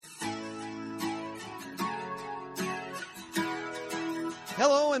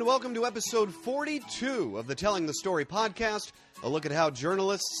Hello and welcome to episode 42 of the Telling the Story podcast, a look at how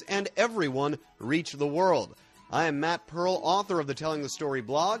journalists and everyone reach the world. I am Matt Pearl, author of the Telling the Story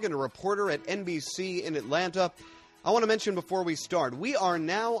blog and a reporter at NBC in Atlanta. I want to mention before we start, we are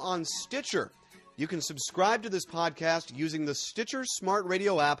now on Stitcher. You can subscribe to this podcast using the Stitcher Smart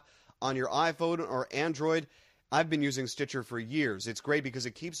Radio app on your iPhone or Android. I've been using Stitcher for years. It's great because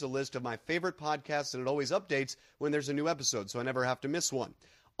it keeps a list of my favorite podcasts and it always updates when there's a new episode, so I never have to miss one.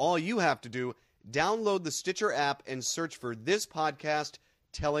 All you have to do, download the Stitcher app and search for this podcast,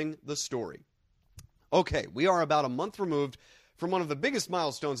 Telling the Story. Okay, we are about a month removed from one of the biggest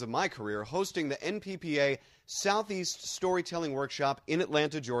milestones of my career, hosting the NPPA Southeast Storytelling Workshop in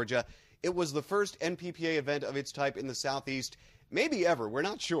Atlanta, Georgia. It was the first NPPA event of its type in the Southeast, maybe ever, we're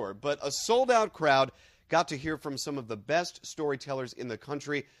not sure, but a sold-out crowd got to hear from some of the best storytellers in the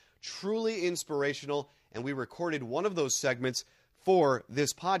country, truly inspirational, and we recorded one of those segments for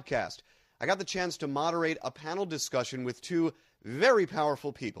this podcast. I got the chance to moderate a panel discussion with two very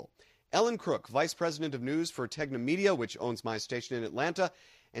powerful people. Ellen Crook, Vice President of News for Tegna Media, which owns my station in Atlanta,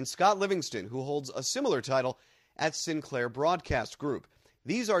 and Scott Livingston, who holds a similar title at Sinclair Broadcast Group.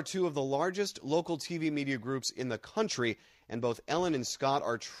 These are two of the largest local TV media groups in the country, and both Ellen and Scott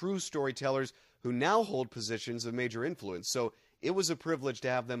are true storytellers who now hold positions of major influence. So it was a privilege to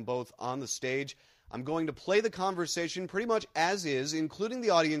have them both on the stage. I'm going to play the conversation pretty much as is, including the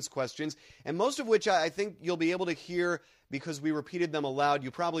audience questions, and most of which I think you'll be able to hear because we repeated them aloud.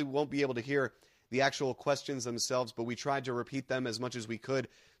 You probably won't be able to hear the actual questions themselves, but we tried to repeat them as much as we could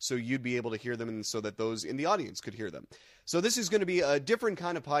so you'd be able to hear them and so that those in the audience could hear them. So this is going to be a different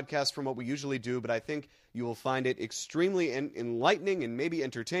kind of podcast from what we usually do, but I think you will find it extremely enlightening and maybe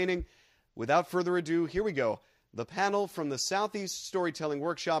entertaining. Without further ado, here we go. The panel from the Southeast Storytelling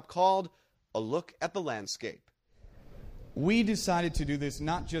Workshop called A Look at the Landscape. We decided to do this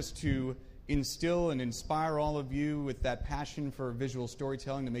not just to instill and inspire all of you with that passion for visual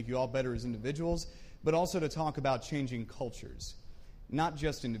storytelling to make you all better as individuals, but also to talk about changing cultures. Not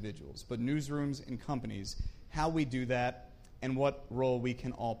just individuals, but newsrooms and companies, how we do that, and what role we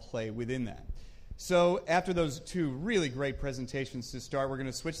can all play within that. So after those two really great presentations to start, we're going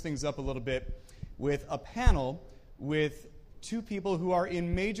to switch things up a little bit with a panel with two people who are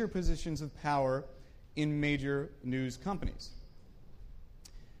in major positions of power in major news companies.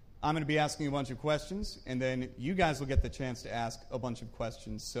 I'm going to be asking a bunch of questions, and then you guys will get the chance to ask a bunch of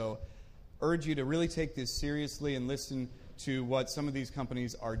questions. So urge you to really take this seriously and listen to what some of these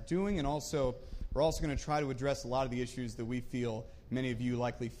companies are doing, and also we're also going to try to address a lot of the issues that we feel many of you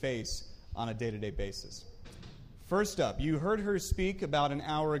likely face on a day-to-day basis. First up, you heard her speak about an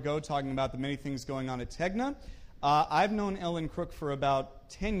hour ago talking about the many things going on at Tegna. I've known Ellen Crook for about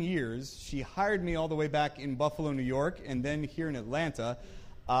 10 years. She hired me all the way back in Buffalo, New York, and then here in Atlanta.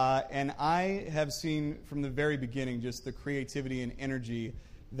 And I have seen from the very beginning just the creativity and energy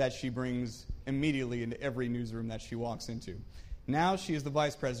that she brings immediately into every newsroom that she walks into. Now she is the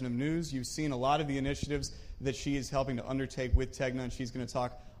Vice President of News. You've seen a lot of the initiatives that she is helping to undertake with Tegna, and she's going to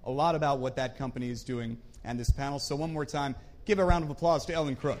talk a lot about what that company is doing and this panel. So one more time, give a round of applause to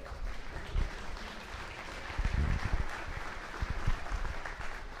Ellen Crook.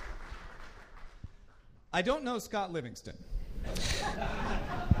 I don't know Scott Livingston.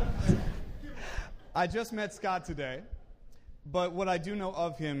 I just met Scott today, but what I do know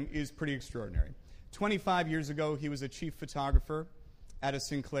of him is pretty extraordinary. 25 years ago, he was a chief photographer at a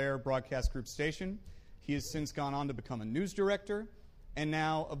Sinclair Broadcast Group station. He has since gone on to become a news director and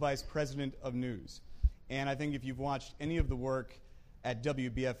now a vice president of news. And I think if you've watched any of the work at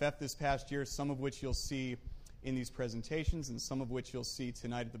WBFF this past year, some of which you'll see in these presentations and some of which you'll see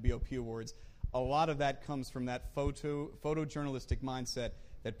tonight at the BOP Awards, a lot of that comes from that photojournalistic mindset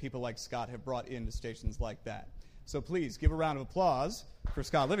that people like Scott have brought into stations like that. So please give a round of applause for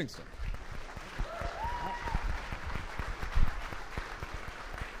Scott Livingston.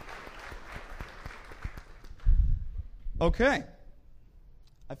 Okay.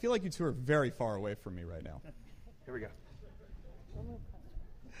 I feel like you two are very far away from me right now. Here we go.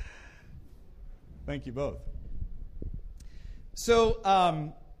 Thank you both. So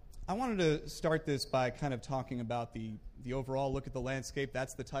I wanted to start this by kind of talking about the overall look at the landscape.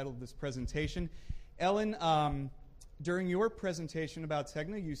 That's the title of this presentation. Ellen, during your presentation about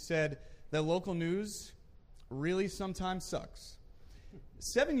Tegna, you said that local news really sometimes sucks.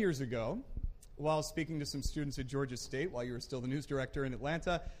 7 years ago, while speaking to some students at Georgia State, while you were still the news director in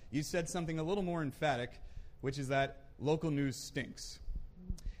Atlanta, you said something a little more emphatic, which is that local news stinks.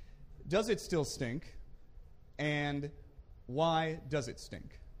 Does it still stink? And why does it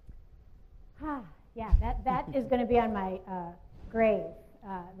stink? Yeah, that is going to be on my grave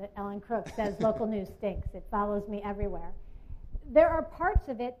that Ellen Crook says local news stinks. It follows me everywhere. There are parts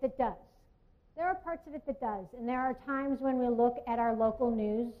of it that does. There are parts of it that does. And there are times when we look at our local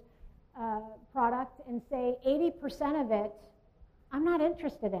news product and say 80% of it I'm not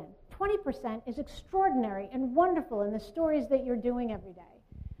interested in. 20% is extraordinary and wonderful in the stories that you're doing every day.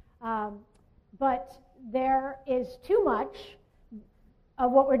 But there is too much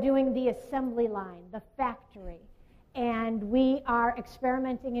of what we're doing, the assembly line, the factory. And we are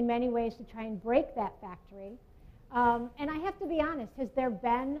experimenting in many ways to try and break that factory. And I have to be honest, has there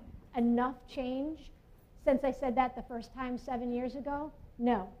been enough change since I said that the first time 7 years ago?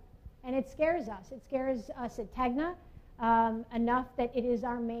 No. And it scares us. It scares us at Tegna enough that it is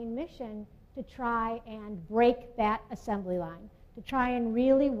our main mission to try and break that assembly line, to try and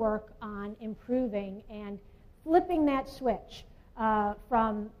really work on improving and flipping that switch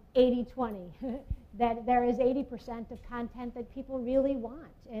from 80-20, that there is 80% of content that people really want.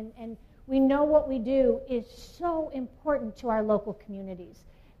 And we know what we do is so important to our local communities,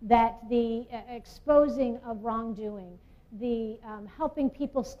 that the exposing of wrongdoing, the helping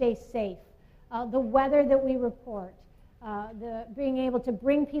people stay safe, the weather that we report, the being able to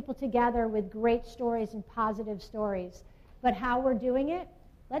bring people together with great stories and positive stories. But how we're doing it,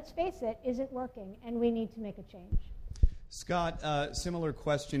 let's face it, isn't working, and we need to make a change. Scott, similar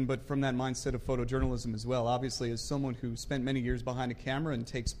question, but from that mindset of photojournalism as well. Obviously, as someone who spent many years behind a camera and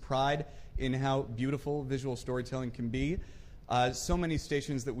takes pride in how beautiful visual storytelling can be, so many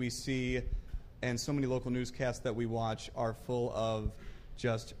stations that we see and so many local newscasts that we watch are full of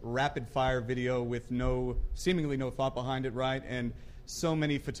just rapid-fire video with seemingly no thought behind it, right? And so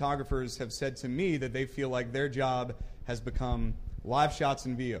many photographers have said to me that they feel like their job has become live shots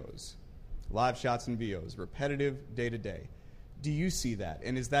and VOs. Live shots and VOs, repetitive, day-to-day. Do you see that?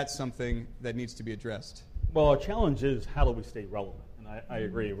 And is that something that needs to be addressed? Well, our challenge is how do we stay relevant? And I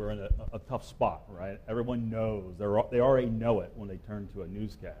agree, we're in a tough spot, right? Everyone knows, they already know it when they turn to a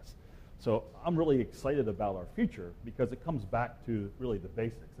newscast. So I'm really excited about our future because it comes back to really the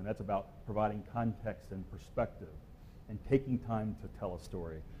basics, and that's about providing context and perspective and taking time to tell a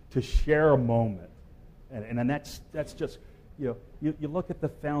story, to share a moment. And that's just, you look at the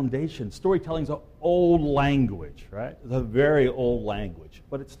foundation. Storytelling's an old language, right? It's a very old language,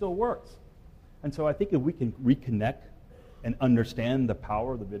 but it still works. And so I think if we can reconnect and understand the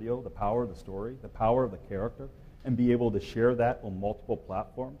power of the video, the power of the story, the power of the character, and be able to share that on multiple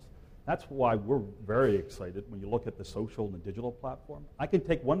platforms, that's why we're very excited when you look at the social and the digital platform. I can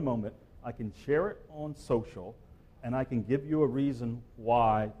take one moment, I can share it on social, and I can give you a reason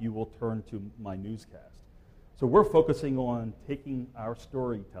why you will turn to my newscast. So we're focusing on taking our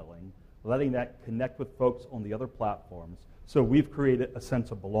storytelling, letting that connect with folks on the other platforms. So we've created a sense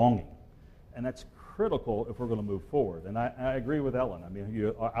of belonging. And that's critical if we're going to move forward. And I agree with Ellen. I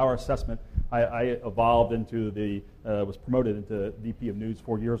mean, our assessment, I evolved into was promoted into VP of News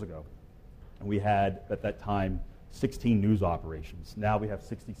 4 years ago. And we had, at that time, 16 news operations. Now we have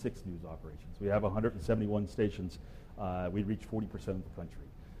 66 news operations. We have 171 stations. We reach 40% of the country.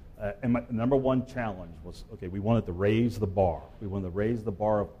 And my number one challenge was, we wanted to raise the bar. We wanted to raise the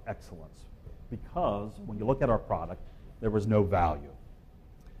bar of excellence because when you look at our product, there was no value.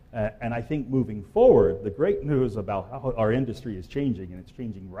 And I think moving forward, the great news about how our industry is changing, and it's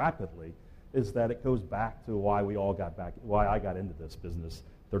changing rapidly, is that it goes back to why I got into this business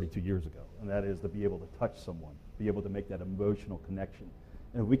 32 years ago, and that is to be able to touch someone, be able to make that emotional connection.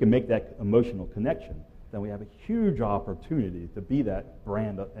 And if we can make that emotional connection, then we have a huge opportunity to be that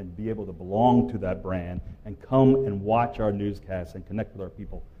brand and be able to belong to that brand and come and watch our newscasts and connect with our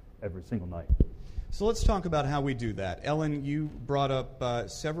people every single night. So let's talk about how we do that. Ellen, you brought up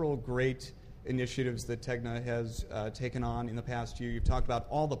several great initiatives that Tegna has taken on in the past year. You've talked about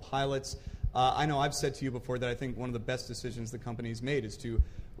all the pilots. I know I've said to you before that I think one of the best decisions the company's made is to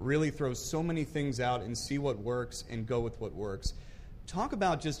really throw so many things out and see what works and go with what works. Talk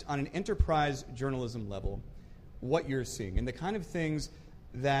about just on an enterprise journalism level what you're seeing and the kind of things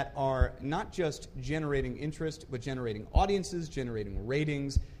that are not just generating interest, but generating audiences, generating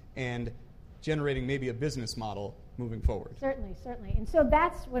ratings, and generating maybe a business model moving forward. Certainly. And so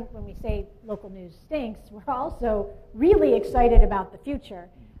that's when we say local news stinks, we're also really excited about the future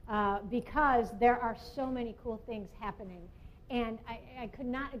because there are so many cool things happening. And I could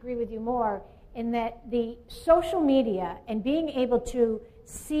not agree with you more in that the social media and being able to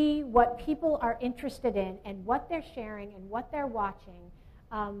see what people are interested in and what they're sharing and what they're watching,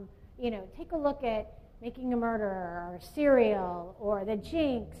 take a look at Making a Murderer or Serial or The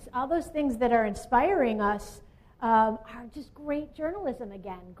Jinx, all those things that are inspiring us are just great journalism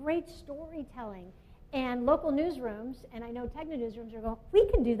again, great storytelling. And local newsrooms, and I know Tegna newsrooms are going, we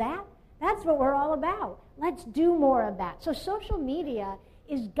can do that. That's what we're all about. Let's do more of that. So social media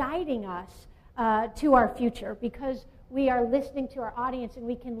is guiding us to our future because we are listening to our audience and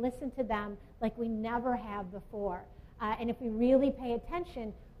we can listen to them like we never have before. And if we really pay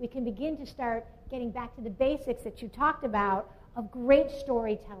attention, we can begin to start getting back to the basics that you talked about of great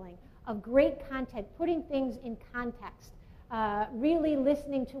storytelling, of great content, putting things in context, really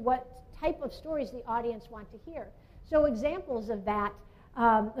listening to what type of stories the audience want to hear. So examples of that,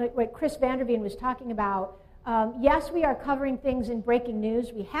 like what Chris Vanderveen was talking about, yes, we are covering things in breaking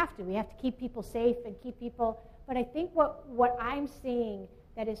news. We have to keep people safe and keep people, but I think what I'm seeing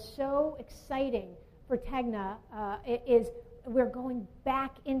that is so exciting for Tegna is we're going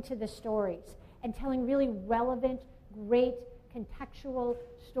back into the stories and telling really relevant, great, contextual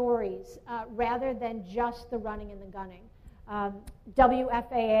stories rather than just the running and the gunning.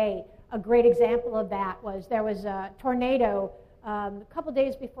 WFAA, a great example of that was there was a tornado a couple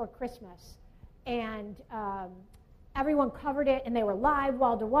days before Christmas, and everyone covered it, and they were live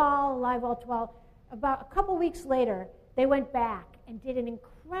wall to wall, live wall to wall. About a couple weeks later, they went back and did an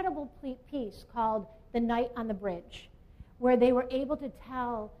incredible piece called The Night on the Bridge, where they were able to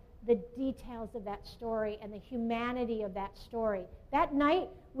tell the details of that story and the humanity of that story. That night,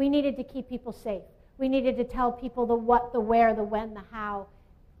 we needed to keep people safe. We needed to tell people the what, the where, the when, the how.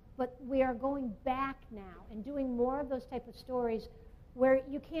 But we are going back now and doing more of those type of stories where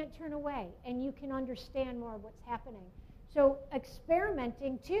you can't turn away and you can understand more of what's happening. So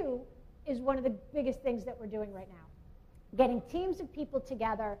experimenting, too, is one of the biggest things that we're doing right now. Getting teams of people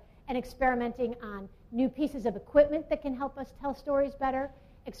together and experimenting on new pieces of equipment that can help us tell stories better,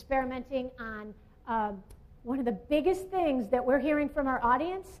 experimenting on one of the biggest things that we're hearing from our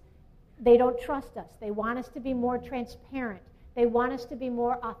audience. They don't trust us. They want us to be more transparent. They want us to be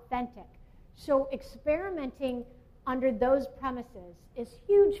more authentic. So experimenting under those premises is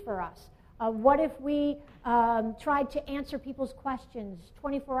huge for us. What if we tried to answer people's questions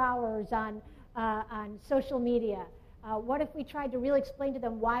 24 hours on social media? What if we tried to really explain to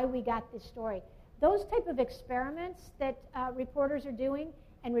them why we got this story? Those type of experiments that reporters are doing,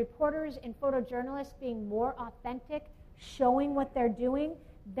 and reporters and photojournalists being more authentic, showing what they're doing,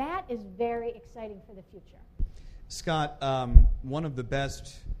 that is very exciting for the future. Scott, one of the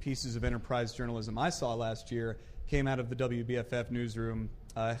best pieces of enterprise journalism I saw last year came out of the WBFF newsroom,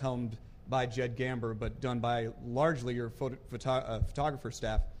 helmed by Jed Gamber, but done by largely your photographer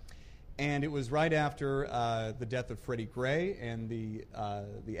staff. And it was right after the death of Freddie Gray and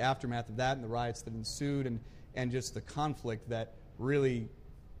the aftermath of that and the riots that ensued and just the conflict that really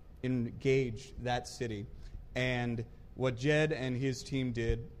engaged that city. And what Jed and his team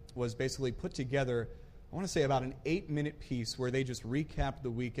did was basically put together, I want to say, about an 8-minute piece where they just recapped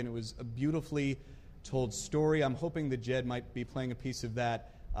the week, and it was a beautifully told story. I'm hoping that Jed might be playing a piece of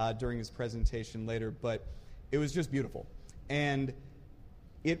that during his presentation later, but it was just beautiful. And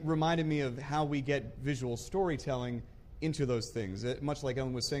it reminded me of how we get visual storytelling into those things, much like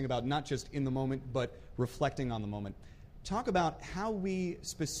Ellen was saying about not just in the moment, but reflecting on the moment. Talk about how we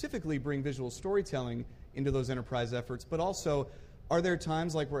specifically bring visual storytelling into those enterprise efforts, but also, are there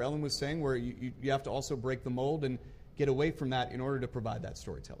times, like where Ellen was saying, where you have to also break the mold and get away from that in order to provide that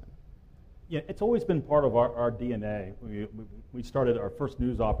storytelling? Yeah, it's always been part of our DNA. We started, our first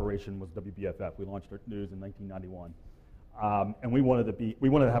news operation was WBFF. We launched our news in 1991. And we wanted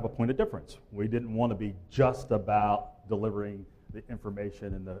to have a point of difference. We didn't want to be just about delivering the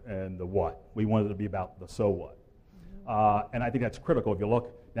information and the what. We wanted it to be about the so what. And I think that's critical. If you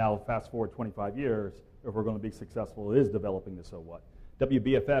look now, fast forward 25 years, if we're going to be successful, it is developing the so what.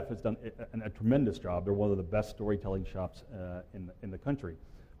 WBFF has done a tremendous job. They're one of the best storytelling shops in the country.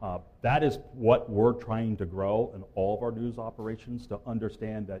 That is what we're trying to grow in all of our news operations, to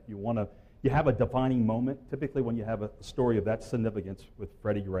understand that you have a defining moment. Typically when you have a story of that significance with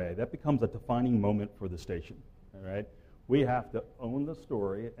Freddie Gray, that becomes a defining moment for the station. All right? We have to own the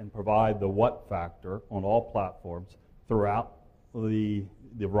story and provide the what factor on all platforms throughout the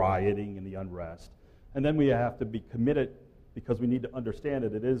rioting and the unrest. And then we have to be committed, because we need to understand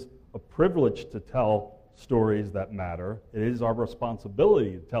that it is a privilege to tell stories that matter. It is our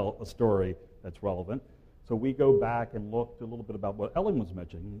responsibility to tell a story that's relevant. So we go back and look a little bit about what Ellen was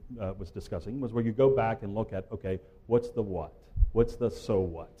mentioning, was discussing, was where you go back and look at, okay, what's the what? What's the so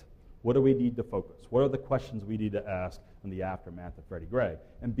what? What do we need to focus? What are the questions we need to ask in the aftermath of Freddie Gray?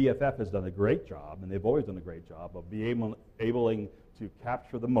 And BFF has done a great job, and they've always done a great job of being able to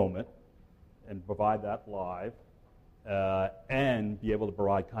capture the moment and provide that live, and be able to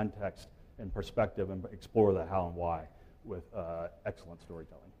provide context and perspective and explore the how and why with excellent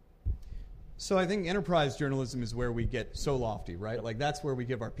storytelling. So I think enterprise journalism is where we get so lofty, right? Like that's where we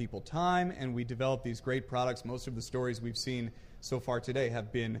give our people time and we develop these great products. Most of the stories we've seen so far today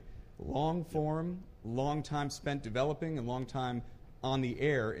have been long form, long time spent developing, and long time on the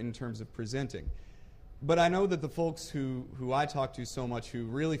air in terms of presenting. But I know that the folks who I talk to so much who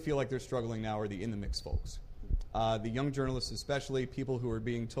really feel like they're struggling now are the in-the-mix folks. The young journalists especially, people who are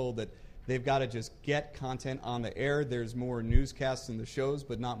being told that they've got to just get content on the air. There's more newscasts in the shows,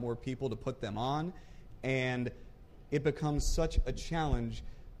 but not more people to put them on. And it becomes such a challenge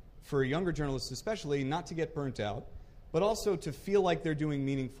for younger journalists especially not to get burnt out, but also to feel like they're doing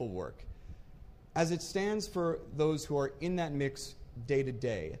meaningful work. As it stands for those who are in that mix day to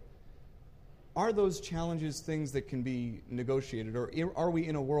day, are those challenges things that can be negotiated, or are we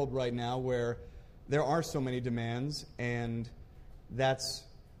in a world right now where there are so many demands and that's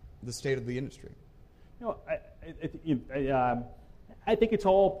the state of the industry? I think it's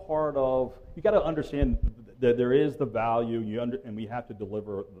all part of, you got to understand that there is the value, and we have to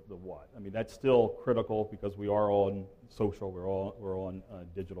deliver the what. I mean, that's still critical because we are on social, we're on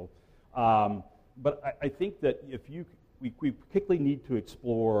digital. But I think that we particularly need to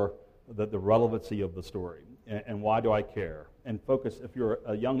explore the relevancy of the story and why do I care, and focus. If you're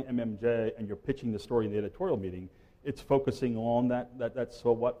a young MMJ and you're pitching the story in the editorial meeting, it's focusing on that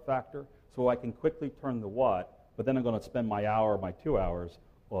so what factor, so I can quickly turn the what, but then I'm going to spend my hour, my 2 hours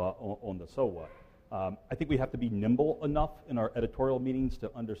on the so what. I think we have to be nimble enough in our editorial meetings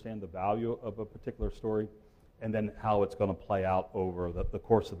to understand the value of a particular story and then how it's going to play out over the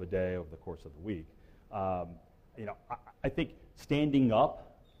course of a day, over the course of the week. I think standing up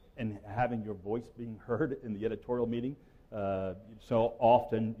and having your voice being heard in the editorial meeting, so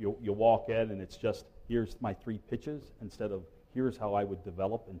often you walk in and it's just, here's my 3 pitches, instead of here's how I would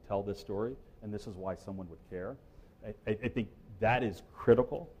develop and tell this story, and this is why someone would care. I think that is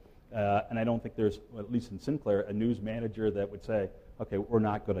critical, and I don't think there's, at least in Sinclair, a news manager that would say, okay, we're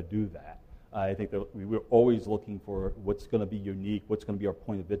not going to do that. I think that we're always looking for what's going to be unique, what's going to be our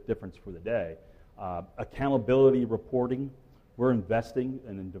point of difference for the day. Accountability reporting, we're investing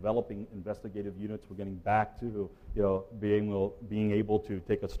in developing investigative units. We're getting back to being able to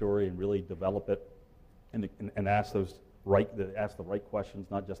take a story and really develop it and ask the right questions,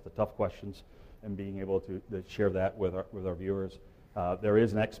 not just the tough questions, and being able to share that with our viewers. There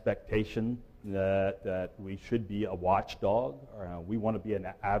is an expectation that we should be a watchdog. We want to be an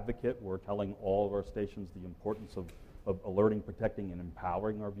advocate. We're telling all of our stations the importance of alerting, protecting, and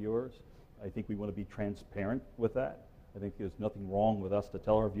empowering our viewers. I think we want to be transparent with that. I think there's nothing wrong with us to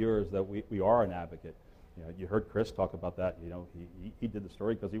tell our viewers that we are an advocate. You heard Chris talk about that. He did the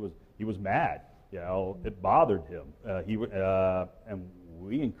story because he was mad. It bothered him. And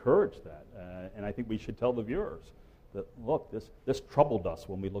we encourage that. And I think we should tell the viewers that, look, this troubled us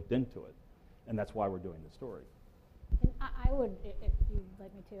when we looked into it, and that's why we're doing the story. And I would, if you'd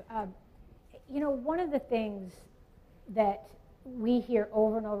like me to. One of the things that we hear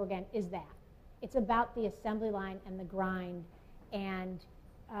over and over again is that it's about the assembly line and the grind, and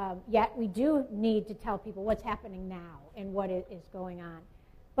yet we do need to tell people what's happening now and what is going on.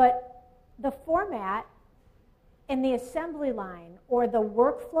 But the format and the assembly line or the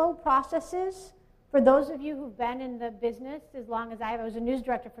workflow processes, for those of you who've been in the business as long as I have, I was a news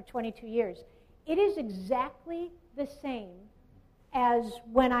director for 22 years, it is exactly the same as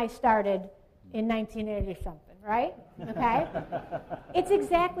when I started in 1980-something. Right? Okay? It's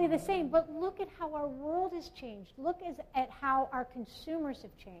exactly the same, but look at how our world has changed. Look at how our consumers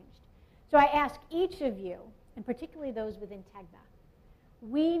have changed. So I ask each of you, and particularly those within TEGNA,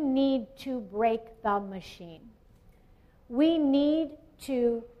 we need to break the machine. We need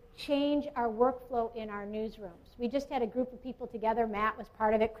to change our workflow in our newsrooms. We just had a group of people together. Matt was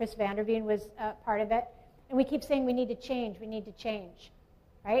part of it. Chris Vanderveen was part of it. And we keep saying we need to change,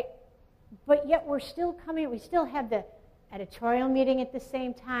 right? But yet we're still coming, we still have the editorial meeting at the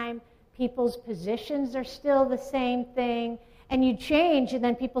same time. People's positions are still the same thing. And you change, and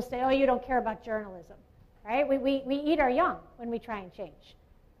then people say, oh, you don't care about journalism, right? We eat our young when we try and change,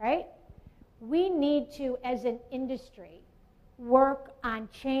 right? We need to, as an industry, work on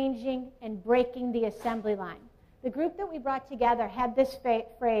changing and breaking the assembly line. The group that we brought together had this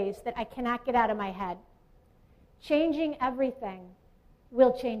phrase that I cannot get out of my head. Changing everything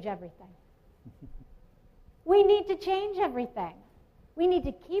will change everything. We need to change everything. We need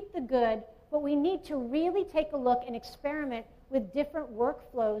to keep the good, but we need to really take a look and experiment with different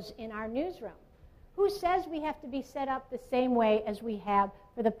workflows in our newsroom. Who says we have to be set up the same way as we have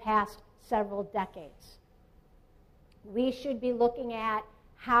for the past several decades? We should be looking at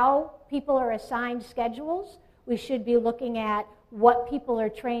how people are assigned schedules. We should be looking at what people are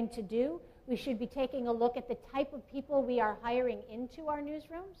trained to do. We should be taking a look at the type of people we are hiring into our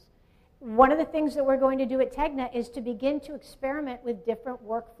newsrooms. One of the things that we're going to do at Tegna is to begin to experiment with different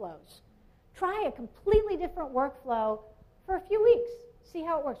workflows. Try a completely different workflow for a few weeks. See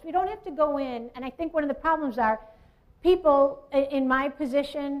how it works. We don't have to go in, and I think one of the problems are people in my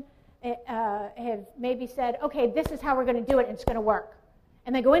position have maybe said, okay, this is how we're going to do it, and it's going to work.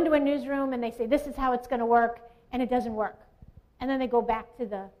 And they go into a newsroom, and they say, this is how it's going to work, and it doesn't work. And then they go back to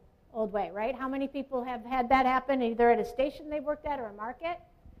the old way, right? How many people have had that happen, either at a station they've worked at or a market?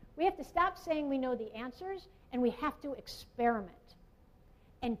 We have to stop saying we know the answers, and we have to experiment.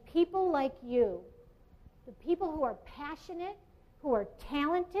 And people like you, the people who are passionate, who are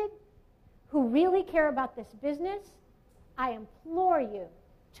talented, who really care about this business, I implore you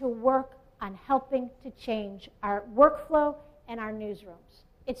to work on helping to change our workflow and our newsrooms.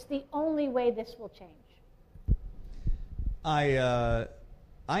 It's the only way this will change.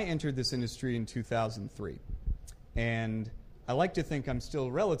 I entered this industry in 2003, and I like to think I'm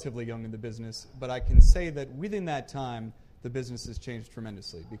still relatively young in the business, but I can say that within that time, the business has changed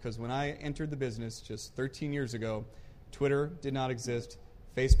tremendously. Because when I entered the business just 13 years ago, Twitter did not exist,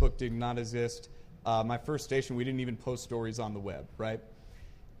 Facebook did not exist. My first station, we didn't even post stories on the web, right?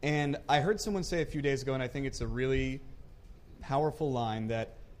 And I heard someone say a few days ago, and I think it's a really powerful line,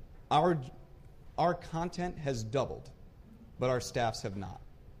 that our content has doubled, but our staffs have not.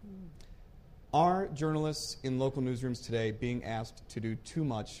 Are journalists in local newsrooms today being asked to do too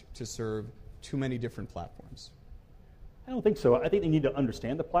much to serve too many different platforms? I don't think so. I think they need to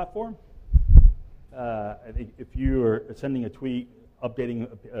understand the platform. I think if you are sending a tweet, updating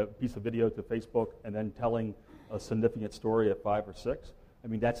a piece of video to Facebook, and then telling a significant story at 5 or 6, I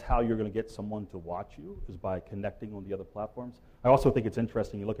mean, that's how you're going to get someone to watch you, is by connecting on the other platforms. I also think it's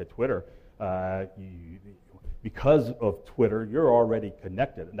interesting, you look at Twitter, because of Twitter, you're already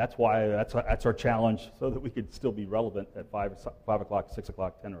connected. And that's why that's our challenge, so that we could still be relevant at 5 o'clock, 6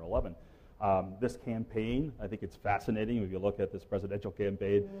 o'clock, 10 or 11. This campaign, I think it's fascinating. If you look at this presidential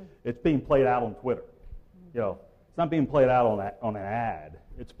campaign, it's being played out on Twitter. You know, it's not being played out on an ad.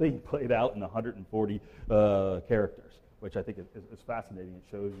 It's being played out in 140 characters, which I think is fascinating. It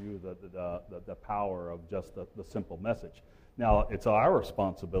shows you the power of just the simple message. Now, it's our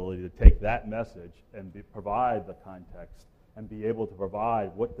responsibility to take that message and provide the context and be able to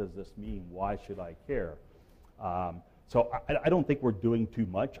provide, what does this mean? Why should I care? So I don't think we're doing too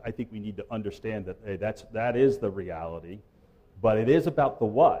much. I think we need to understand that, hey, that is the reality, but it is about the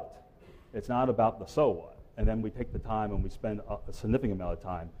what. It's not about the so what. And then we take the time and we spend a significant amount of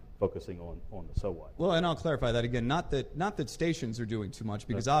time focusing on the so what. Well, and I'll clarify that again. Not that stations are doing too much,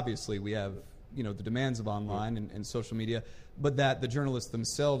 because obviously we have the demands of online and social media, but that the journalists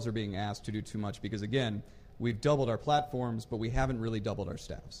themselves are being asked to do too much, because again, we've doubled our platforms, but we haven't really doubled our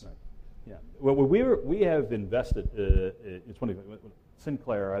staffs. Right. Yeah. Well, we have invested. It's funny.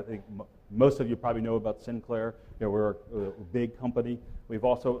 Sinclair. I think most of you probably know about Sinclair. We're a big company. We've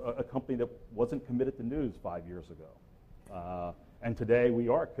also a company that wasn't committed to news 5 years ago, and today we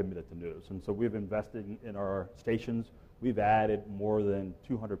are committed to news. And so we've invested in our stations. We've added more than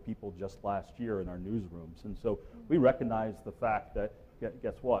 200 people just last year in our newsrooms. And so we recognize the fact that,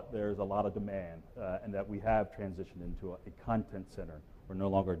 guess what, there's a lot of demand, and that we have transitioned into a content center. We're no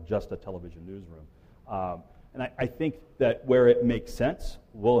longer just a television newsroom. And I think that where it makes sense,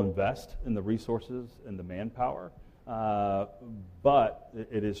 we'll invest in the resources and the manpower. But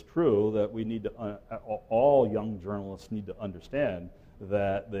it is true that we need to, all young journalists need to understand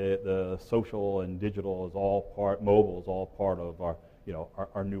that the social and digital is all part, mobile is all part of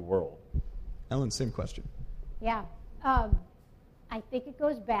our new world. Ellen, same question. Yeah. I think it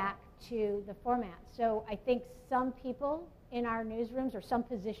goes back to the format. So I think some people in our newsrooms, or some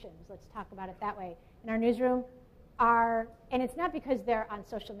positions, let's talk about it that way, in our newsroom are, and it's not because they're on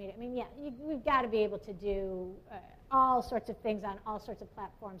social media. I mean, yeah, we've got to be able to do all sorts of things on all sorts of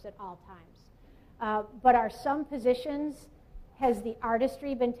platforms at all times. But are some positions, has the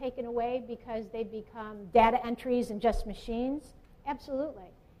artistry been taken away because they've become data entries and just machines?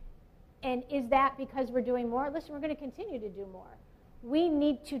 Absolutely. And is that because we're doing more? Listen, we're going to continue to do more. We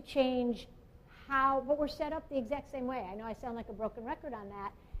need to change but we're set up the exact same way. I know I sound like a broken record on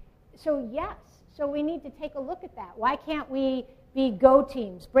that. So yes, so we need to take a look at that. Why can't we be go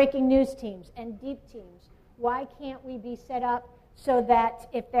teams, breaking news teams, and deep teams? Why can't we be set up so that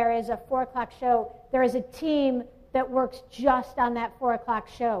if there is a 4 o'clock show, there is a team that works just on that 4 o'clock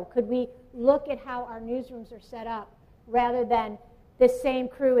show? Could we look at how our newsrooms are set up rather than this same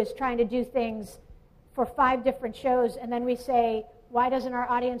crew is trying to do things for 5 different shows, and then we say, why doesn't our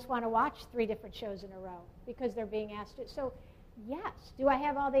audience want to watch 3 different shows in a row? Because they're being asked to. So Yes. Do I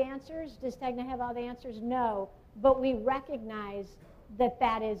have all the answers? Does Tegna have all the answers? No. But we recognize that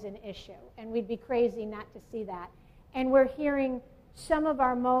that is an issue, and we'd be crazy not to see that. And we're hearing some of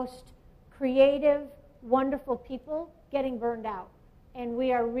our most creative, wonderful people getting burned out. And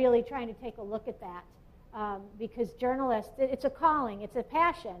we are really trying to take a look at that because journalists, it's a calling, it's a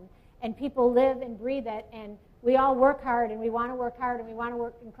passion, and people live and breathe it, and we all work hard, and we want to work hard, and we want to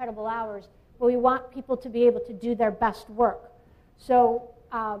work incredible hours, but we want people to be able to do their best work. So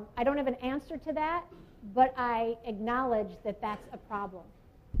I don't have an answer to that, but I acknowledge that that's a problem.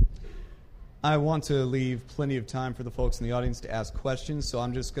 I want to leave plenty of time for the folks in the audience to ask questions, so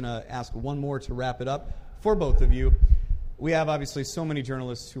I'm just going to ask one more to wrap it up for both of you. We have obviously so many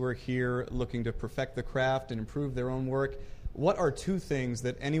journalists who are here looking to perfect the craft and improve their own work. What are two things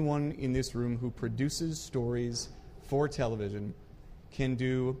that anyone in this room who produces stories for television can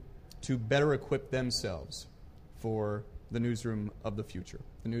do to better equip themselves for the newsroom of the future,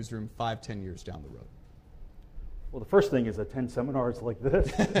 the newsroom 5-10 years down the road? Well, the first thing is attend seminars like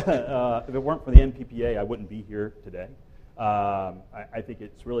this. If it weren't for the NPPA, I wouldn't be here today. I think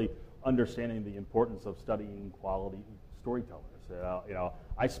it's really understanding the importance of studying quality storytellers.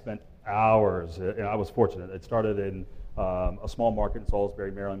 I spent hours. I was fortunate. It started in a small market in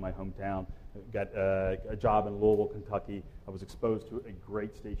Salisbury, Maryland, my hometown. Got a job in Louisville, Kentucky. I was exposed to a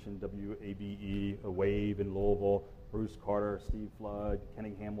great station, WABE, a Wave in Louisville, Bruce Carter, Steve Flood,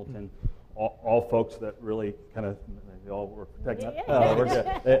 Kenny Hamilton, all folks that really kind of, they all were protecting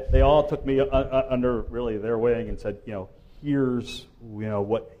they all took me under really their wing and said, here's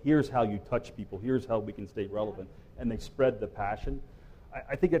how you touch people, here's how we can stay relevant, and they spread the passion.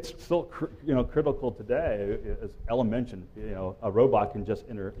 I think it's still critical today. As Ellen mentioned, a robot can just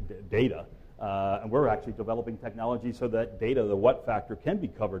enter data, and we're actually developing technology so that data, the what factor, can be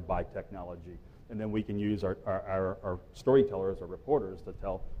covered by technology, and then we can use our storytellers, our reporters, to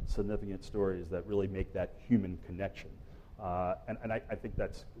tell significant stories that really make that human connection. And I think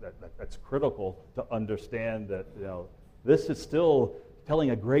that's critical to understand that this is still telling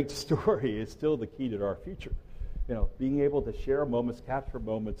a great story is still the key to our future. Being able to share moments, capture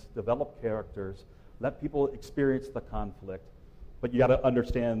moments, develop characters, let people experience the conflict, but you got to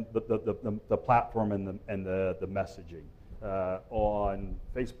understand the platform and the messaging. On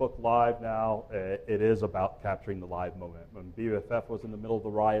Facebook Live now, it is about capturing the live moment. When BFF was in the middle of the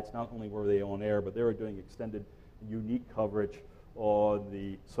riots, not only were they on air, but they were doing extended, unique coverage on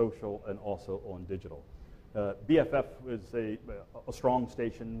the social and also on digital. BFF is a strong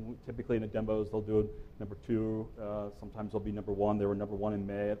station. Typically in the demos, they'll do number 2. Sometimes they'll be number 1. They were number 1 in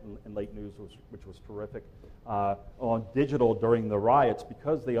May in late news, which was terrific. On digital during the riots,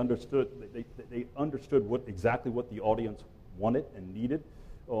 because they understood exactly what the audience wanted and needed.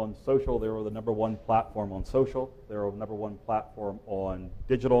 On social, they were the number 1 platform on social. They were the number 1 platform on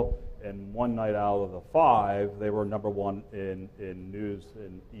digital. And one night out of the 5, they were number 1 in news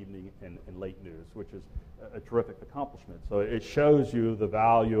and evening and late news, which is a terrific accomplishment. So it shows you the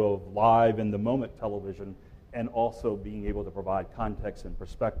value of live in the moment television and also being able to provide context and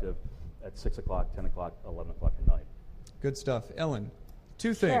perspective at 6 o'clock, 10 o'clock, 11 o'clock at night. Good stuff. Ellen,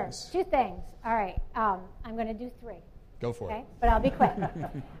 2 things. Sure. 2 things. All right. I'm going to do 3. Go for it. But I'll be quick.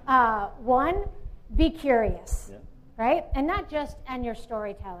 1, be curious, right? And not just on your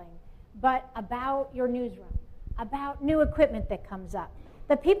storytelling, but about your newsroom, about new equipment that comes up.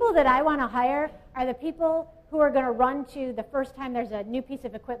 The people that I want to hire are the people who are going to run to the first time there's a new piece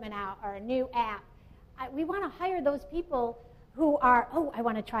of equipment out or a new app. We want to hire those people who are, I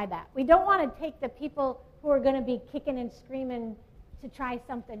want to try that. We don't want to take the people who are going to be kicking and screaming to try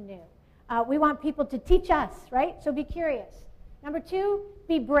something new. We want people to teach us, right? So be curious. Number 2,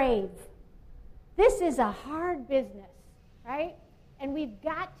 be brave. This is a hard business, right? And we've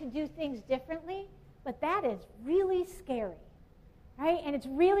got to do things differently, but that is really scary, right? And it's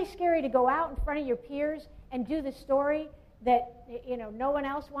really scary to go out in front of your peers and do the story that no one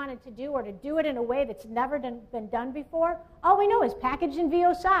else wanted to do, or to do it in a way that's never been done before. All we know is packaged in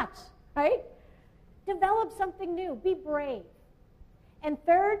VO socks, right? Develop something new. Be brave. And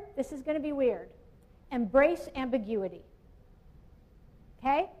 3rd, this is going to be weird, embrace ambiguity.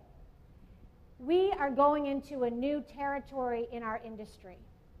 Okay? We are going into a new territory in our industry.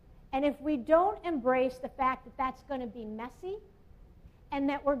 And if we don't embrace the fact that that's going to be messy, and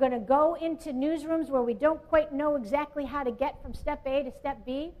that we're going to go into newsrooms where we don't quite know exactly how to get from step A to step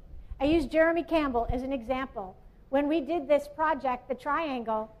B. I use Jeremy Campbell as an example. When we did this project, The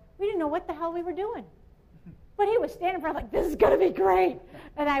Triangle, we didn't know what the hell we were doing. But he was standing there like, this is going to be great.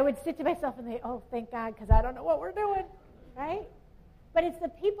 And I would sit to myself and think, oh, thank God, because I don't know what we're doing, right? But it's the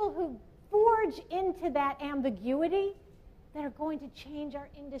people who forge into that ambiguity that are going to change our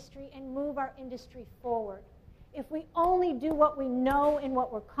industry and move our industry forward. If we only do what we know and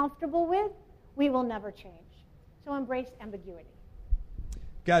what we're comfortable with, we will never change. So embrace ambiguity.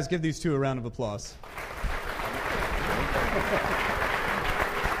 Guys, give these two a round of applause.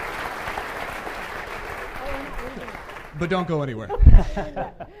 But don't go anywhere.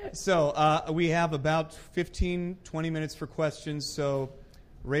 So we have about 15, 20 minutes for questions, so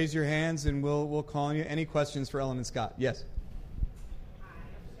raise your hands and we'll call on you. Any questions for Ellen and Scott? Yes?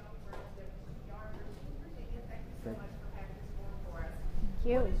 Thank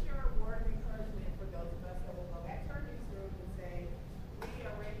you. What is your word of encouragement for those of us that will go back to our newsroom and say, we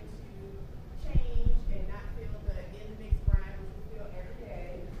are ready to change and not feel the in-the-mix grind, which we feel every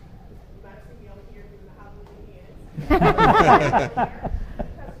day? You might have seen me over here doing the Halloween hands.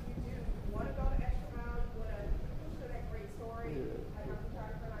 Because you do want to go the extra mile, you want to push for that great story. I have a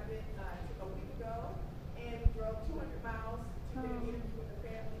photographer I did a week ago, and we drove 200 miles to get an interview with a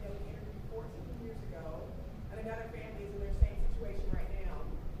family that we interviewed 14 years ago, and another family is in their same situation right now.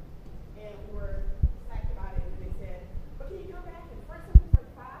 And we were psyched about it, and they said, but can you come back and front something for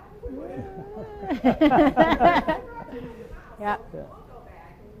 5? Yeah. So we'll go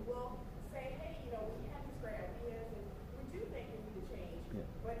back and we'll say, hey, we have these great ideas, and we do think we need to change. Yeah.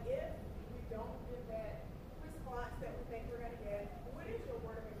 But if we don't get that response that we think we're going to get, what is your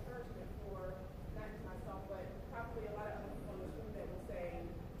word of encouragement for not just myself, but probably a lot of other people in this room that will say,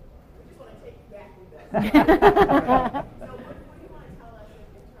 we just want to take you back with us. So what do you want to tell us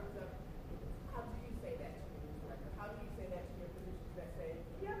in terms of how do you say that to your news director? How do you say that to your producers that say,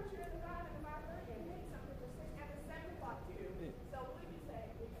 yeah, but you're in the 5 and the 5:30 and hey, something for 6 after 7 o'clock too. So what do you say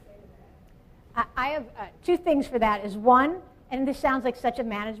to that? I have two things for that. Is one, and this sounds like such a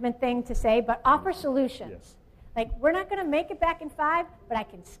management thing to say, but offer solutions. Yes. Like, we're not going to make it back in 5, but I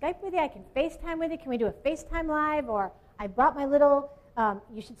can Skype with you, I can FaceTime with you. Can we do a FaceTime Live? Or I brought my little,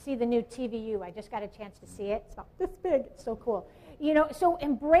 you should see the new TVU. I just got a chance to see it. It's about this big. It's so cool. So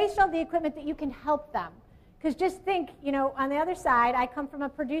embrace all the equipment that you can help them. Because just think, on the other side, I come from a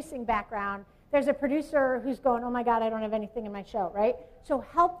producing background. There's a producer who's going, oh my God, I don't have anything in my show, right? So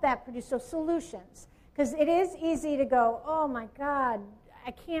help that produce, so solutions. Because it is easy to go, oh my God,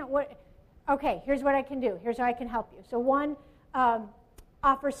 I can't, what? Okay, here's what I can do. Here's how I can help you. So one,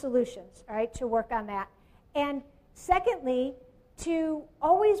 offer solutions, all right, to work on that. And secondly, to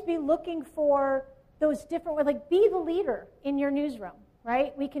always be looking for those different, like be the leader in your newsroom,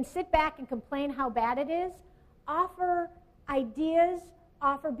 right? We can sit back and complain how bad it is. Offer ideas,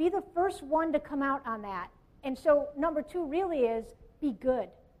 be the first one to come out on that. And so number 2 really is be good,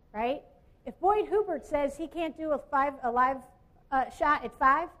 right? If Boyd Hubert says he can't do a live shot at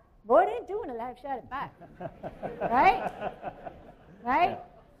 5, Boyd ain't doing a live shot at 5, right? Right?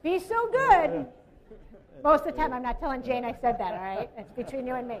 Be so good. Most of the time I'm not telling Jane I said that, all right? It's between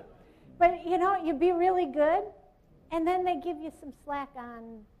you and me. But, you be really good, and then they give you some slack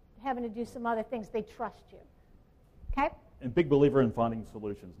on having to do some other things. They trust you. Okay? And big believer in finding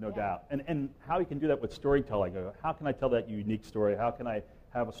solutions, no doubt. And how you can do that with storytelling. How can I tell that unique story? How can I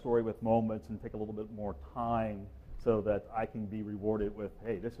have a story with moments and take a little bit more time so that I can be rewarded with,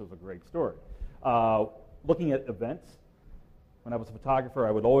 hey, this was a great story. Looking at events, when I was a photographer,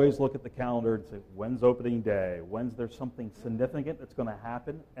 I would always look at the calendar and say, when's opening day? When's there something significant that's going to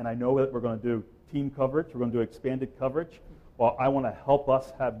happen? And I know that we're going to do team coverage. We're going to do expanded coverage. Well, I want to help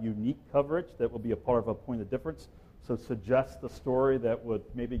us have unique coverage that will be a part of a point of difference. So suggest the story that would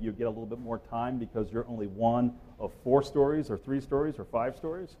maybe you get a little bit more time because you're only one of 4 stories or 3 stories or 5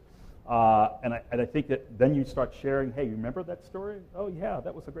 stories. And I think that then you start sharing, hey, you remember that story? Oh, yeah,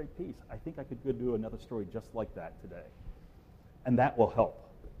 that was a great piece. I think I could go do another story just like that today. And that will help.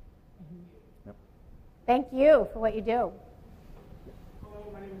 Mm-hmm. Yep. Thank you for what you do.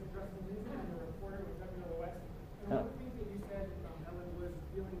 Hello, my name is Justin Lindsay. I'm a reporter with WLOS. And one of the things that you said, Ellen, was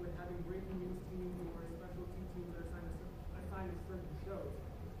dealing with having breaking news teams or specialty teams that are assigned to certain shows.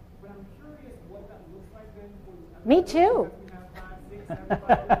 But I'm curious what that looks like then for you. Me too. We have 5, 6, 7, 5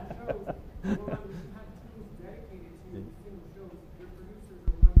 different shows. Well, we have teams dedicated to single shows. Your producers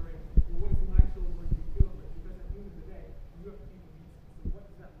are wondering, well, what's my show going to be filled with? Because at the end of the day, you have to be the so what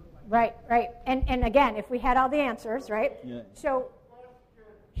does that look like? Right. And again, if we had all the answers, right? Yeah. So,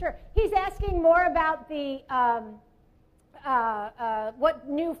 sure. He's asking more about the what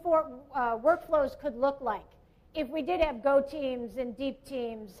new workflows could look like. If we did have go teams and deep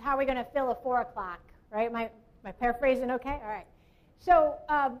teams, how are we going to fill a 4 o'clock, right? Am I paraphrasing okay? All right. So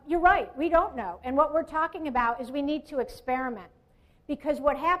you're right. We don't know. And what we're talking about is we need to experiment. Because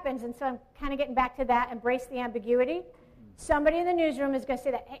what happens, and so I'm kind of getting back to that, embrace the ambiguity. somebody in the newsroom is going to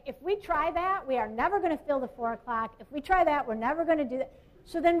say that, hey, if we try that, we are never going to fill the 4 o'clock. If we try that, we're never going to do that.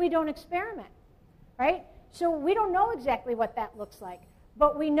 So then we don't experiment, right? So we don't know exactly what that looks like.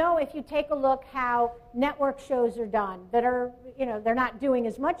 But we know if you take a look how network shows are done that are, they're not doing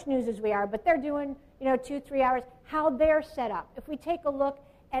as much news as we are, but they're doing, 2-3 hours, how they're set up. If we take a look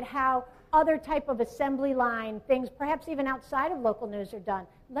at how other type of assembly line things, perhaps even outside of local news, are done,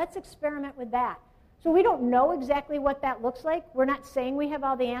 let's experiment with that. So we don't know exactly what that looks like. We're not saying we have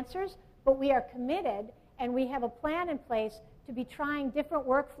all the answers, but we are committed and we have a plan in place to be trying different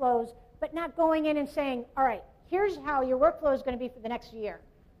workflows, but not going in and saying, all right, here's how your workflow is going to be for the next year.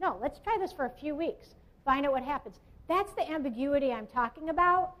 No, let's try this for a few weeks. Find out what happens. That's the ambiguity I'm talking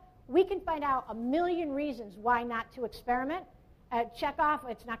about. We can find out a million reasons why not to experiment. Check off,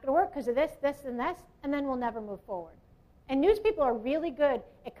 it's not going to work because of this, this, and this, and then we'll never move forward. And news people are really good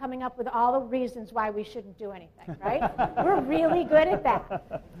at coming up with all the reasons why we shouldn't do anything, right? We're really good at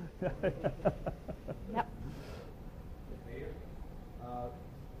that. Yep.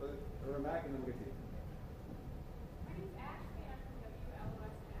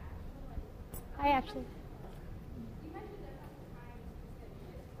 Hi, Ashley. You mentioned a couple times that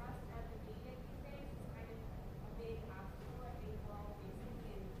distrust of the media these days is kind of a big obstacle I think we're all facing.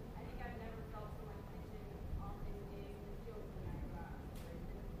 And I think I've never felt so much tension often in the field when I've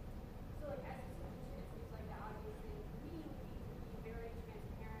so like as a solution, it seems like that obviously for me would be to be very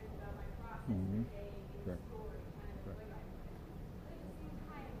transparent about my process every day in the story, kind of like I but at the same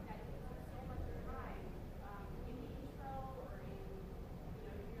time that takes up so much time in the intro or in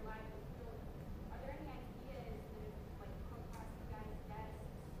if you're live in the field. Are there any ideas that have like come across you guys' desks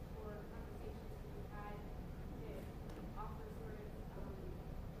or conversations that you've had that offer sort of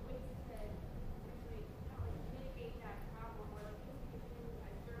ways to essentially mitigate that problem where things you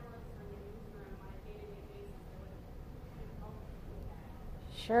as journalists or in the newsroom on a day-to-day basis that would kind of help with that?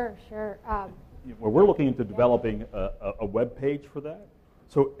 Sure. Well, we're looking into developing a web page for that.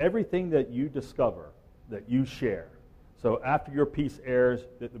 So everything that you discover, that you share. So after your piece airs,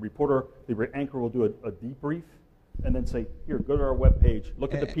 the reporter, the anchor will do a debrief and then say, here, go to our webpage,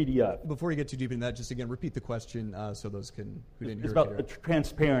 look at the PDF. Before you get too deep into that, just again, repeat the question so those who didn't hear It's it. about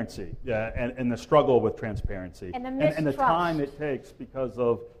transparency and the struggle with transparency. And the and the time mistrust. it takes because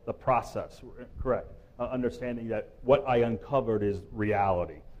of the process, correct. Understanding that what I uncovered is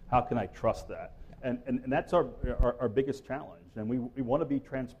reality. How can I trust that? And that's our biggest challenge. And we want to be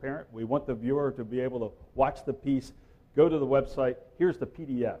transparent. We want the viewer to be able to watch the piece, go to the website. Here's the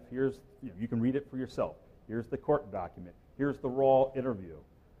PDF. Here's you can read it for yourself. Here's the court document. Here's the raw interview.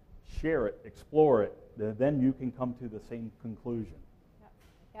 Share it, explore it. Then you can come to the same conclusion.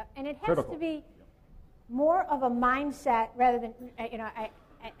 Yep. And it has Critical. to be more of a mindset rather than I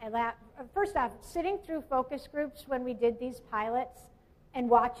laugh. First off, sitting through focus groups when we did these pilots and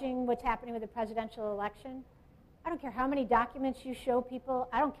watching what's happening with the presidential election, I don't care how many documents you show people,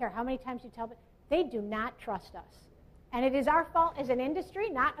 I don't care how many times you tell them, they do not trust us. And it is our fault as an industry,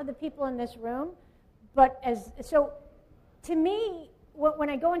 not of the people in this room, but so to me, when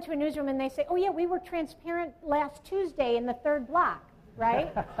I go into a newsroom and they say, oh yeah, we were transparent last Tuesday in the third block,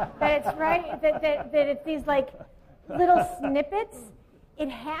 right? that it's right, that it's these like little snippets. It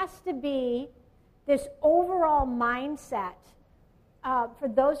has to be this overall mindset for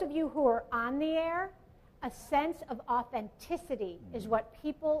those of you who are on the air. A sense of authenticity is what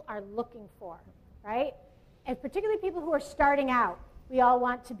people are looking for, right? And particularly people who are starting out. We all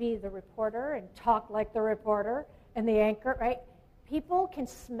want to be the reporter and talk like the reporter and the anchor, right? People can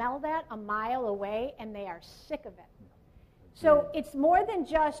smell that a mile away and they are sick of it. So it's more than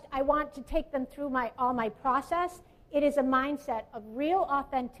just I want to take them through all my process. It is a mindset of real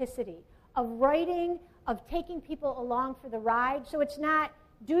authenticity, of writing, of taking people along for the ride. So it's not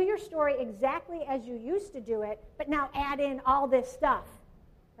do your story exactly as you used to do it, but now add in all this stuff,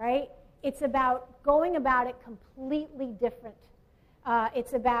 right? It's about going about it completely different.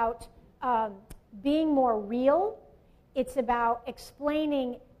 It's about being more real. It's about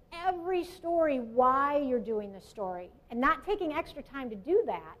explaining every story why you're doing the story and not taking extra time to do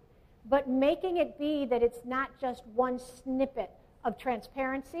that, but making it be that it's not just one snippet of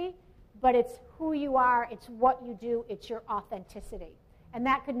transparency, but it's who you are, it's what you do, it's your authenticity. And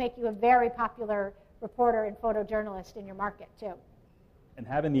that could make you a very popular reporter and photojournalist in your market, too. And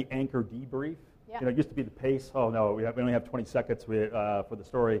having the anchor debrief, Yeah. it used to be the pace. Oh, no, we only have 20 seconds for the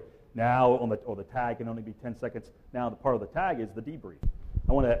story. Now, the tag can only be 10 seconds. Now, the part of the tag is the debrief.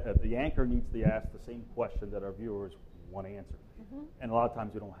 The anchor needs to ask the same question that our viewers want answered. Mm-hmm. And a lot of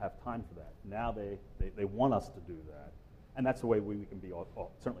times we don't have time for that. Now they want us to do that. And that's the way we can be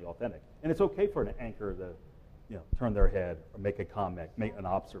certainly authentic. And it's okay for an anchor to turn their head or make a comment, make an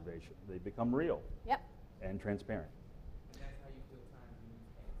observation. They become real Yep. and transparent. And that's how you feel time in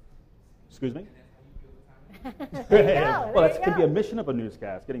newscasts. Excuse me? And that's how you feel the time in There you go, Well, there that you could go. be a mission of a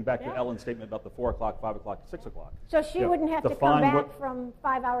newscast, getting back to Yeah. Ellen's statement about the 4 o'clock, 5 o'clock, 6 o'clock. So she Yeah, wouldn't have to come define back what- from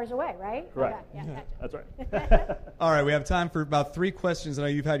 5 hours away, right? Correct. Okay, yeah, gotcha. That's right. All right, we have time for about 3 questions. I know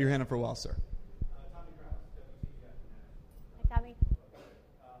you've had your hand up for a while, sir. Tommy Kraus, WTGF. Hey, Tommy? What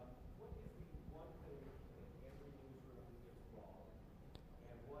is the one thing that every newsroom gets wrong,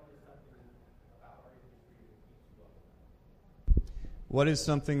 and what is something about our industry that keeps you up? What is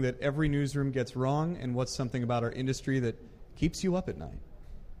something that every newsroom gets wrong, and what's something about our industry that keeps you up at night?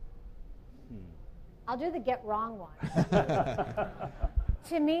 I'll do the get wrong one.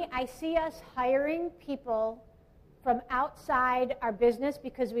 To me, I see us hiring people from outside our business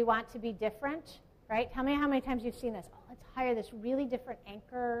because we want to be different, right? Tell me how many times you've seen this. Oh, let's hire this really different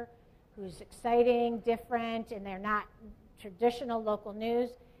anchor who's exciting, different, and they're not traditional local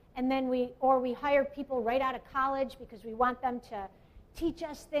news. And then we hire people right out of college because we want them to teach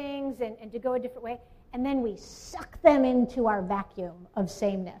us things and to go a different way. And then we suck them into our vacuum of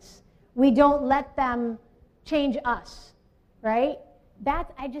sameness. We don't let them change us, right?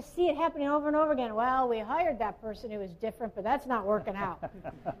 I just see it happening over and over again. Well, we hired that person who was different, but that's not working out.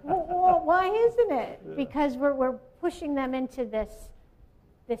 Well, why isn't it? Because we're pushing them into this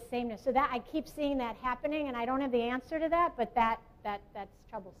sameness. So that I keep seeing that happening, and I don't have the answer to that, but that's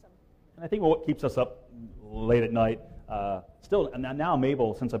troublesome. And I think what keeps us up late at night, still, and now I'm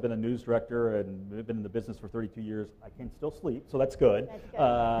able, since I've been a news director and been in the business for 32 years, I can still sleep, so that's good. That's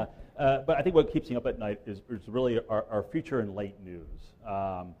good. But I think what keeps me up at night is really our future in late news.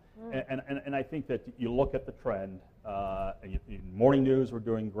 And I think that you look at the trend, morning news, we're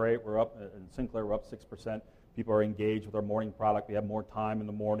doing great. We're up, in Sinclair, we're up 6%. People are engaged with our morning product. We have more time in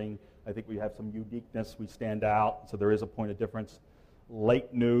the morning. I think we have some uniqueness. We stand out, so there is a point of difference.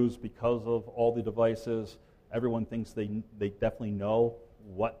 Late news, because of all the devices, everyone thinks they definitely know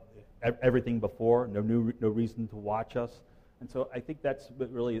everything before, no reason to watch us. And so I think that's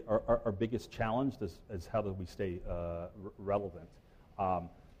really our biggest challenge is how do we stay relevant.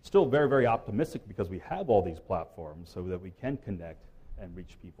 Still very, very optimistic because we have all these platforms so that we can connect and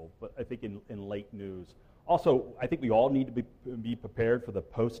reach people. But I think in late news, also I think we all need to be prepared for the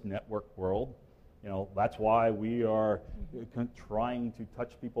post-network world. That's why we are trying to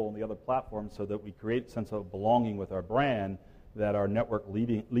touch people on the other platforms so that we create a sense of belonging with our brand, that our network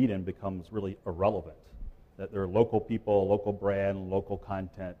lead-in becomes really irrelevant, that there are local people, local brand, local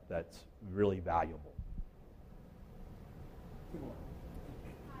content that's really valuable. Hi,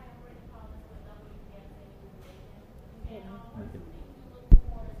 I'm Brittany Collins with WPSA Communications. And one thing we look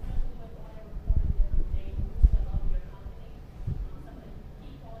for, especially with what I reported the other day, that love your company, some of the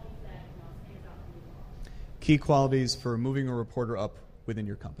key qualities that stands out to you. Key qualities for moving a reporter up within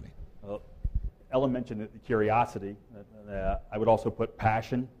your company. Ellen mentioned curiosity. I would also put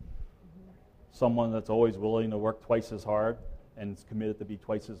passion. Someone that's always willing to work twice as hard and is committed to be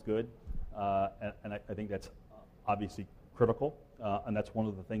twice as good. And I think that's obviously critical, and that's one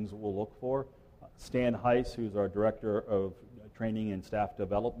of the things that we'll look for. Stan Heiss, who's our Director of Training and Staff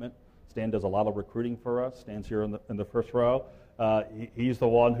Development. Stan does a lot of recruiting for us. Stan's here in the first row. He's the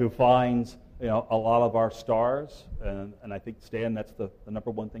one who finds a lot of our stars, and I think, Stan, that's the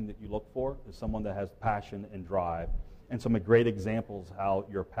number one thing that you look for, is someone that has passion and drive. And some great examples how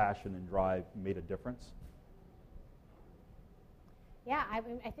your passion and drive made a difference. Yeah,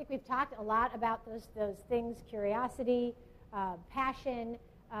 I think we've talked a lot about those things, curiosity, passion.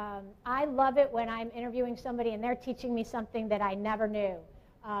 I love it when I'm interviewing somebody and they're teaching me something that I never knew,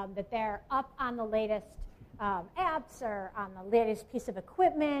 that they're up on the latest apps or on the latest piece of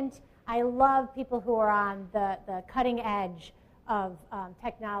equipment. I love people who are on the cutting edge of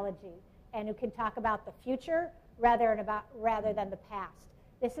technology and who can talk about the future rather than the past.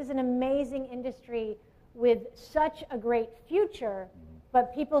 This is an amazing industry with such a great future,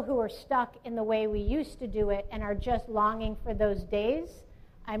 but people who are stuck in the way we used to do it and are just longing for those days,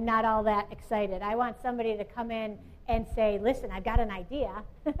 I'm not all that excited. I want somebody to come in and say, listen, I've got an idea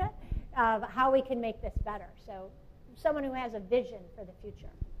of how we can make this better. So someone who has a vision for the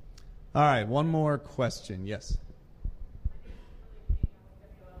future. All right, one more question. Yes.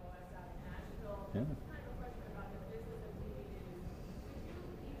 Yeah.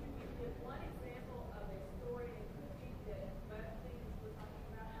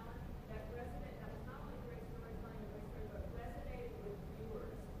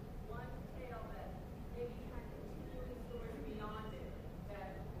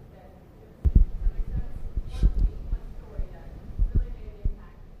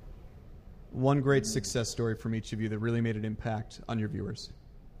 one great success story from each of you that really made an impact on your viewers.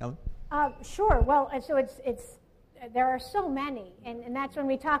 Ellen? Sure. Well, so it's there are so many, and that's when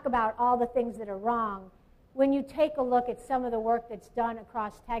we talk about all the things that are wrong. When you take a look at some of the work that's done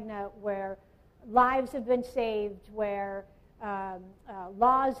across Tegna, where lives have been saved, where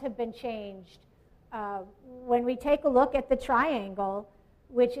laws have been changed, when we take a look at the Triangle,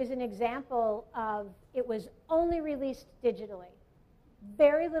 which is an example of it was only released digitally,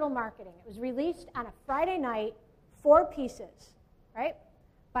 very little marketing. It was released on a Friday night, 4 pieces, right?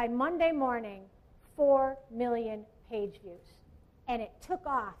 By Monday morning, 4 million page views. And it took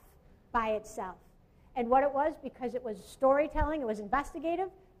off by itself. And what it was, because it was storytelling, it was investigative,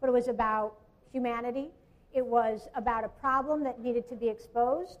 but it was about humanity. It was about a problem that needed to be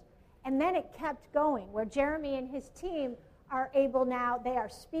exposed. And then it kept going, where Jeremy and his team are able now, they are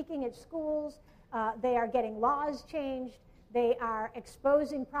speaking at schools, they are getting laws changed, they are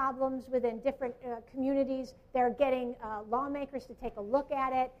exposing problems within different communities, they're getting lawmakers to take a look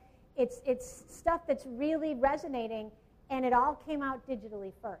at it. It's stuff that's really resonating, and it all came out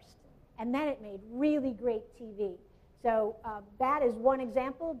digitally first. And then it made really great TV. So that is one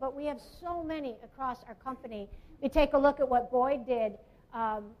example, but we have so many across our company. We take a look at what Boyd did.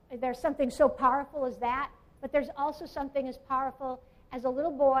 There's something so powerful as that, but there's also something as powerful as a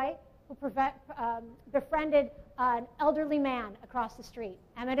little boy who befriended an elderly man across the street,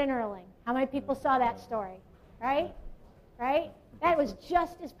 Emmett and Erling. How many people saw that story, right? Right? That was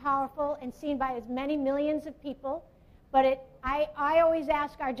just as powerful and seen by as many millions of people. But I always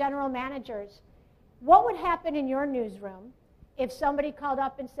ask our general managers, what would happen in your newsroom if somebody called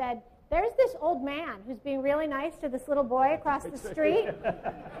up and said, there's this old man who's being really nice to this little boy across the street?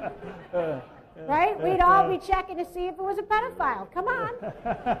 Right? We'd all be checking to see if it was a pedophile. Come on.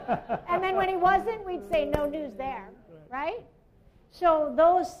 And then when he wasn't, we'd say no news there. Right? So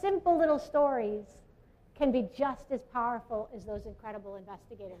those simple little stories can be just as powerful as those incredible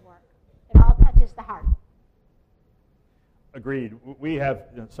investigative work. It all touches the heart. Agreed. We have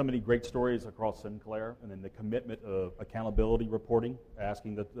so many great stories across Sinclair, and then the commitment of accountability reporting,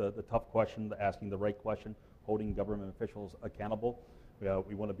 asking the tough question, asking the right question, holding government officials accountable.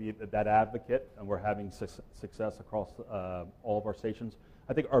 We want to be that advocate, and we're having success across all of our stations.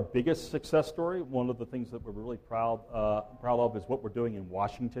 I think our biggest success story, one of the things that we're really proud of, is what we're doing in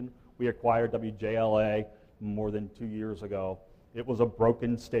Washington. We acquired WJLA more than 2 years ago. It was a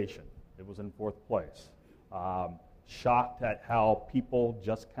broken station. It was in 4th place. Shocked at how people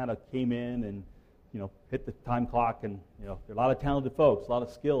just kind of came in and, hit the time clock, and, there are a lot of talented folks, a lot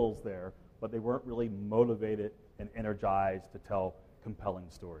of skills there, but they weren't really motivated and energized to tell compelling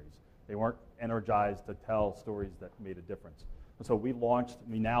stories. They weren't energized to tell stories that made a difference. And so we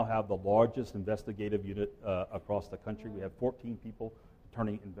now have the largest investigative unit across the country. We have 14 people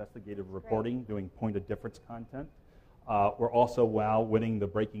turning investigative reporting, doing point of difference content. We're also now winning the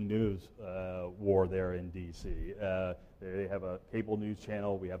breaking news war there in D.C. They have a cable news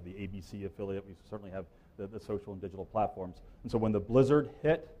channel. We have the ABC affiliate. We certainly have the social and digital platforms. And so when the blizzard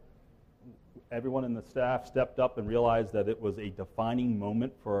hit, everyone in the staff stepped up and realized that it was a defining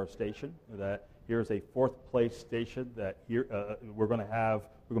moment for our station, that here's a 4th place station that here we're going to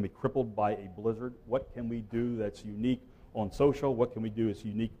be crippled by a blizzard. What can we do that's unique on social? What can we do that's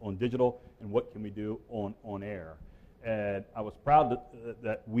unique on digital? And what can we do on air? And I was proud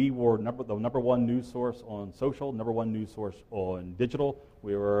that we were the number one news source on social, number one news source on digital.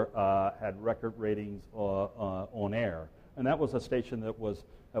 We had record ratings on air. And that was a station that was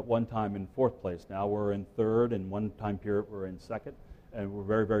at one time in 4th place. Now we're in 3rd, and one time period we're in 2nd. And we're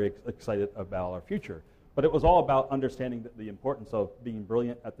very, very excited about our future. But it was all about understanding the importance of being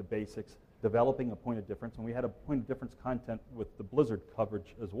brilliant at the basics, developing a point of difference. And we had a point of difference content with the blizzard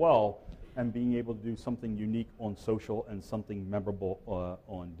coverage as well, and being able to do something unique on social and something memorable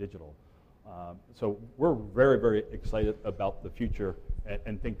on digital. So we're very, very excited about the future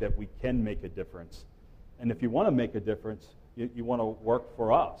and think that we can make a difference. And if you want to make a difference, you want to work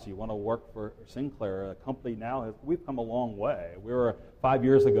for us. You want to work for Sinclair, a company now. We've come a long way. 5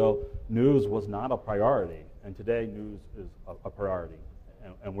 years ago, news was not a priority, and today news is a priority.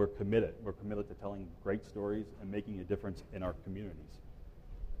 And we're committed. We're committed to telling great stories and making a difference in our communities.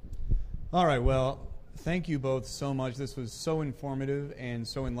 All right, well, thank you both so much. This was so informative and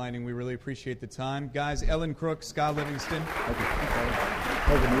so enlightening. We really appreciate the time. Guys, Ellen Crook, Scott Livingston. Thank you.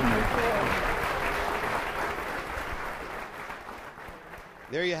 Pleasure meeting you.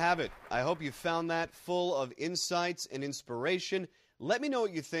 There you have it. I hope you found that full of insights and inspiration. Let me know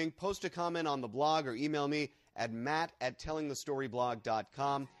what you think. Post a comment on the blog or email me at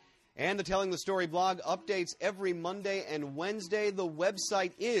matt@tellingthestoryblog.com. And the Telling the Story blog updates every Monday and Wednesday. The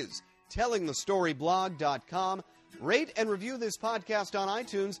website is tellingthestoryblog.com. Rate and review this podcast on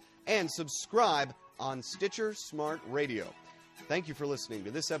iTunes and subscribe on Stitcher Smart Radio. Thank you for listening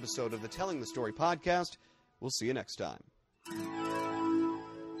to this episode of the Telling the Story podcast. We'll see you next time.